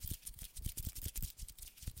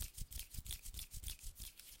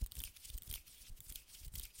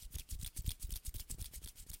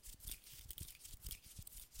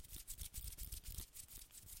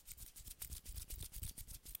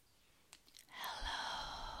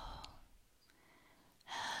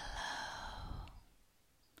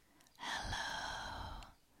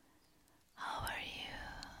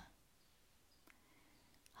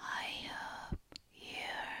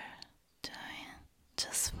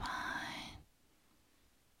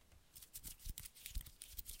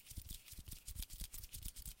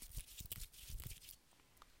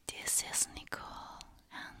This is Nicole,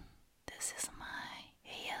 and this is my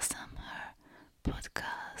ASMR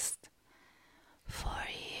podcast for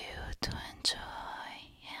you to enjoy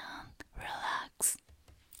and relax.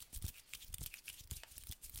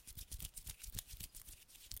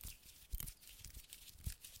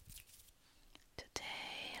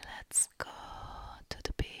 Today, let's go to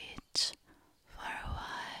the beach for a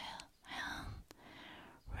while and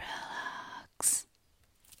relax.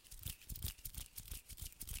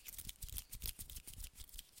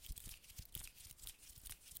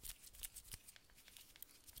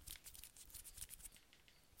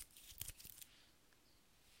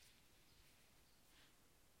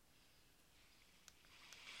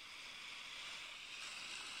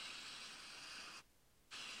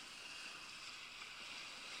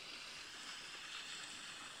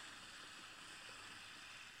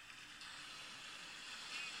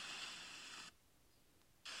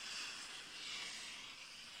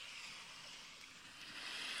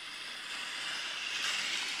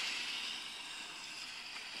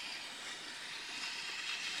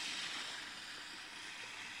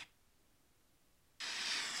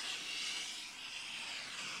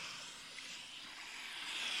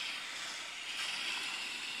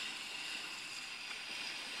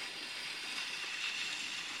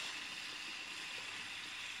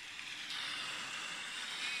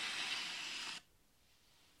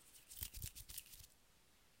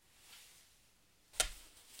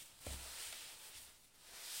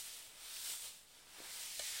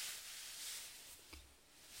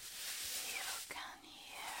 You can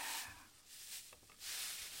hear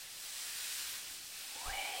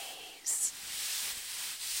waves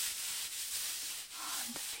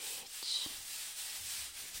on the beach.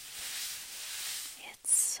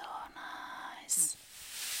 It's so nice.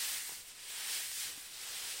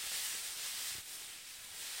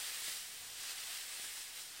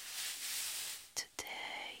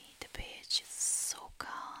 Today the beach is so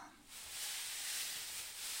calm.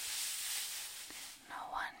 No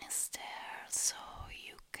one is there, so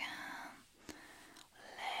you can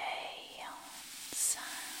lay on the sand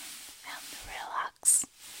and relax.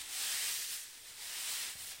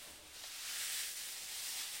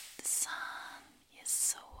 The sun is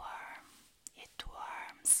so warm, it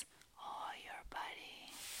warms all your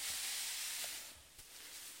body.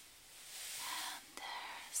 And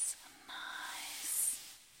there's a nice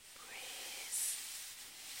breeze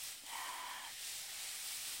that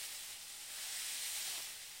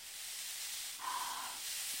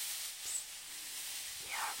helps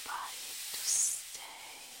your body to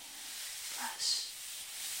stay fresh.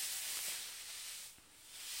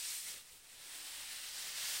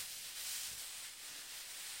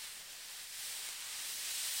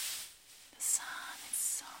 The sun is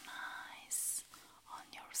so nice on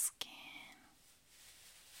your skin.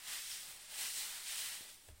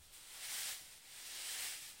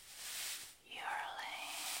 You're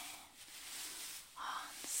laying on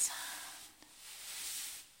the sand.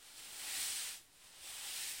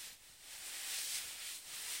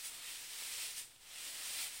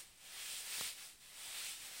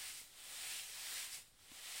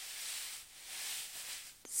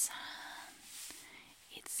 The sun,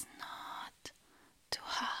 it's not too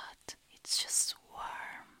hot, it's just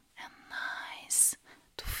warm and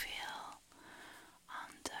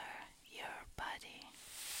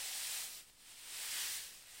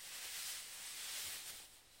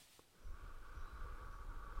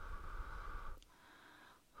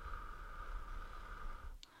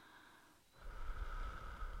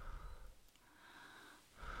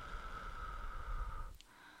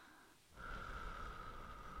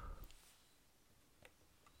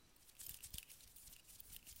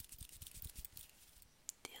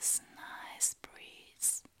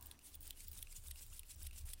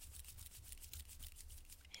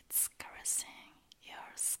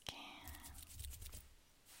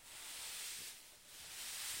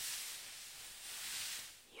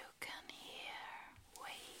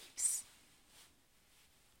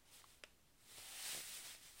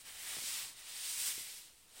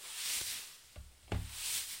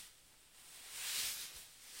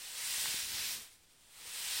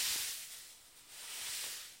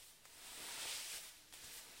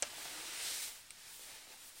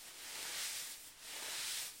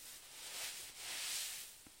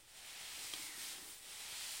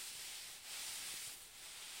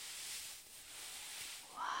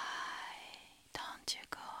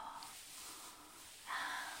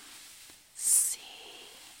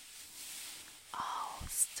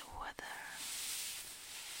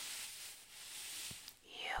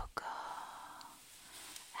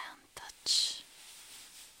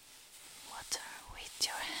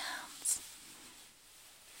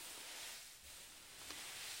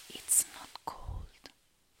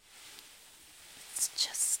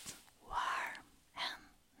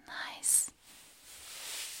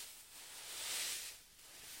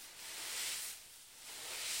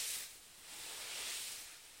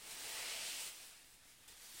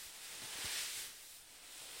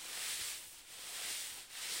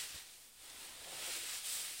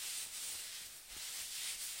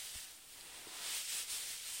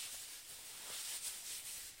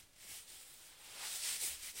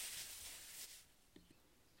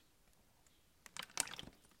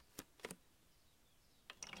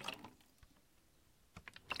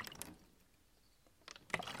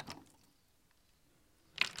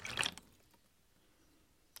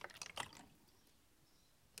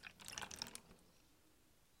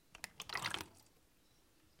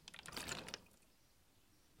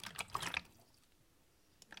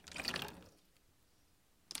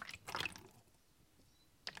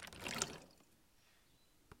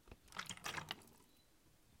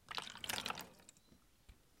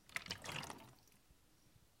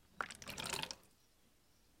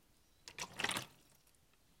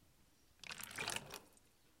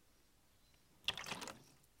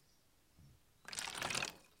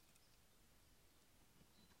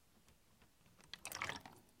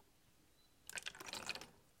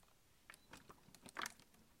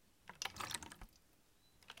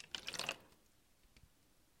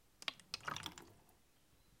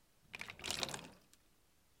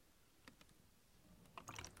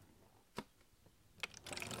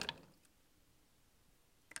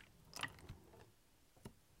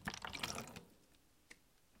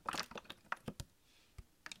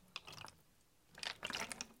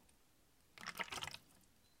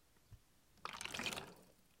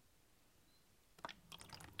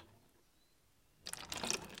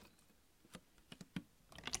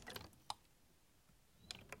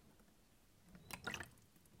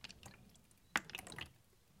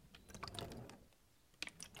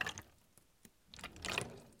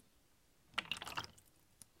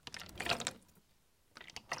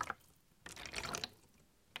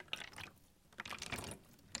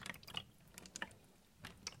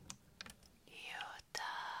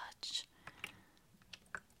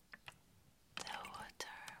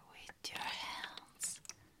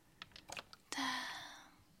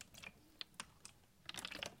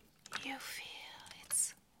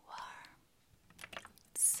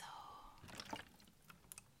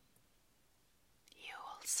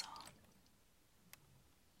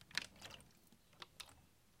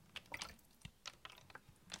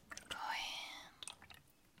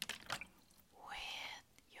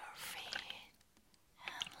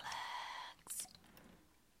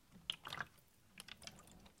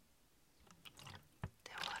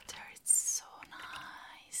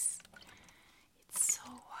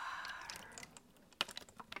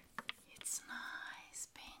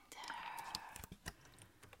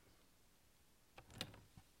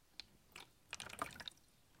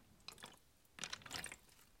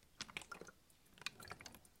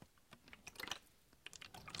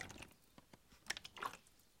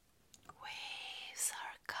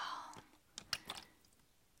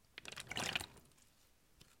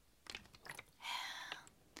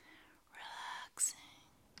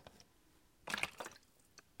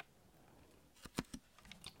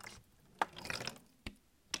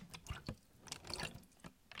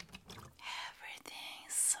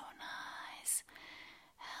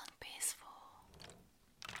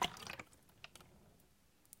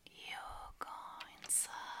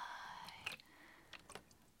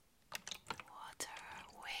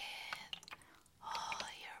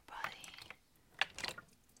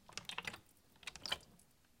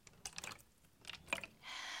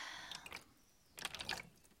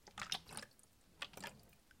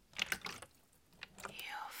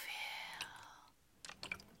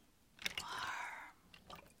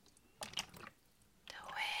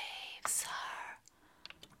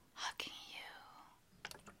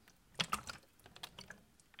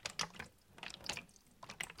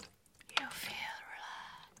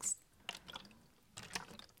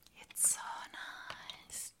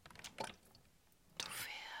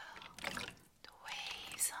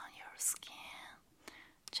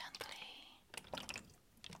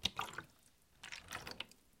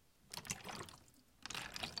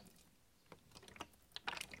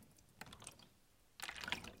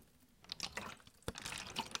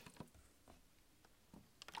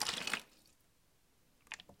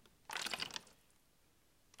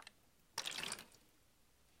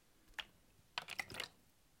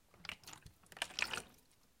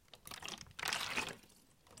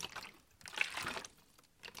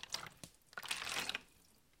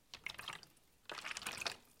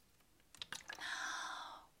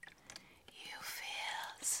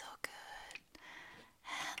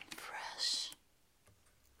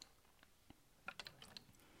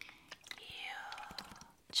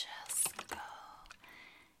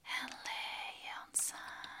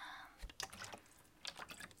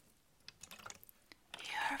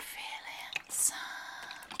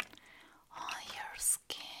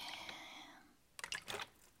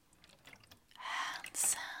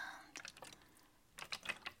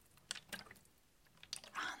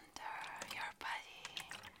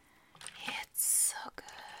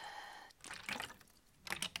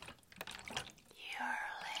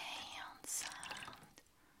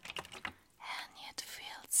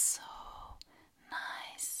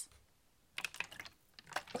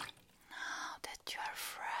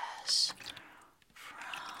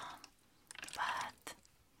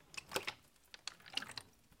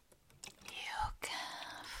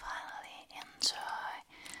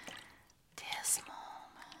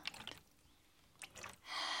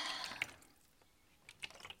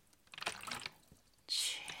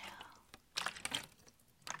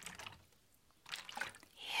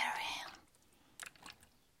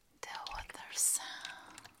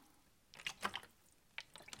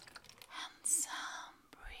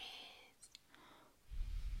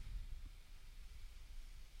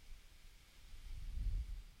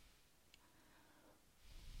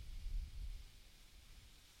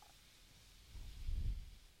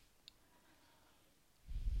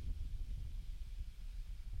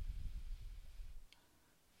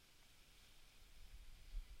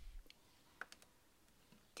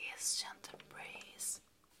This gentle breeze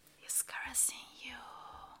is caressing you.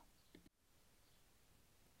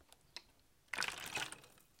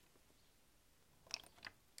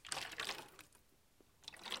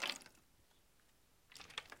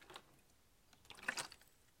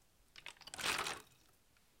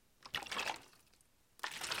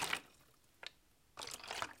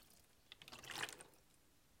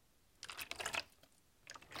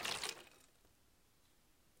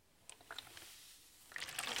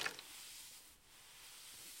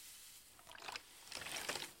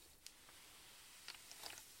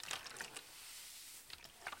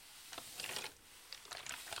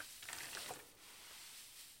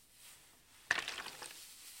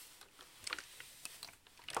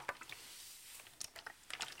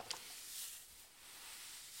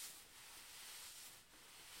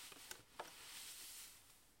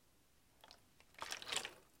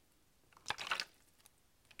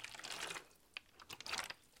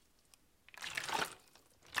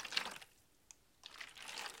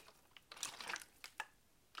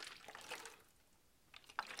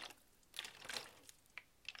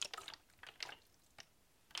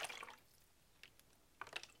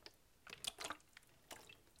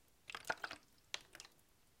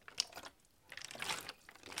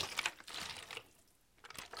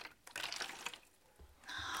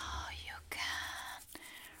 Now you can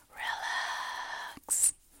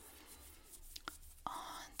relax on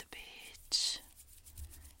the beach.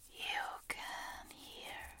 You can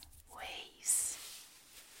hear waves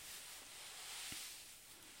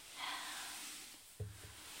and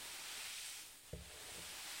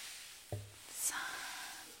sun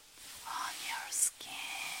on your skin.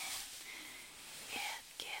 It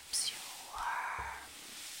keeps you warm.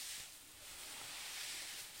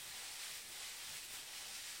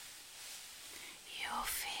 You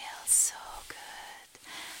feel so good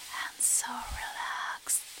and so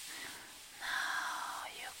relaxed. Now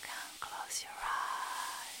you can close your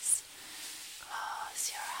eyes.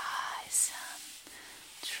 Close your eyes and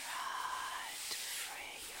try to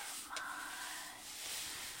free your mind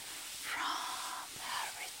from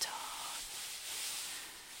every thought.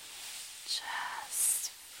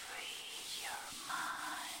 Just free your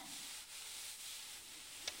mind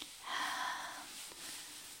and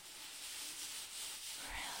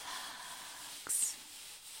relax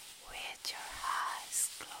with your eyes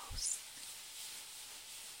closed.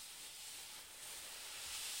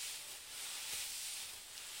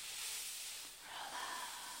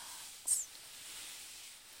 Relax.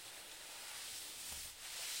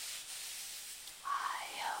 I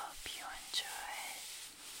hope you enjoyed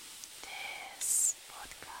this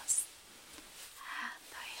podcast, and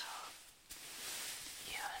I hope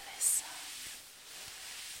you listen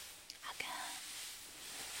again.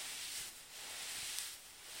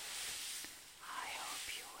 I hope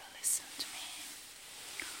you will listen to me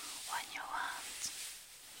when you want.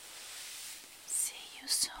 See you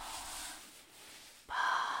soon.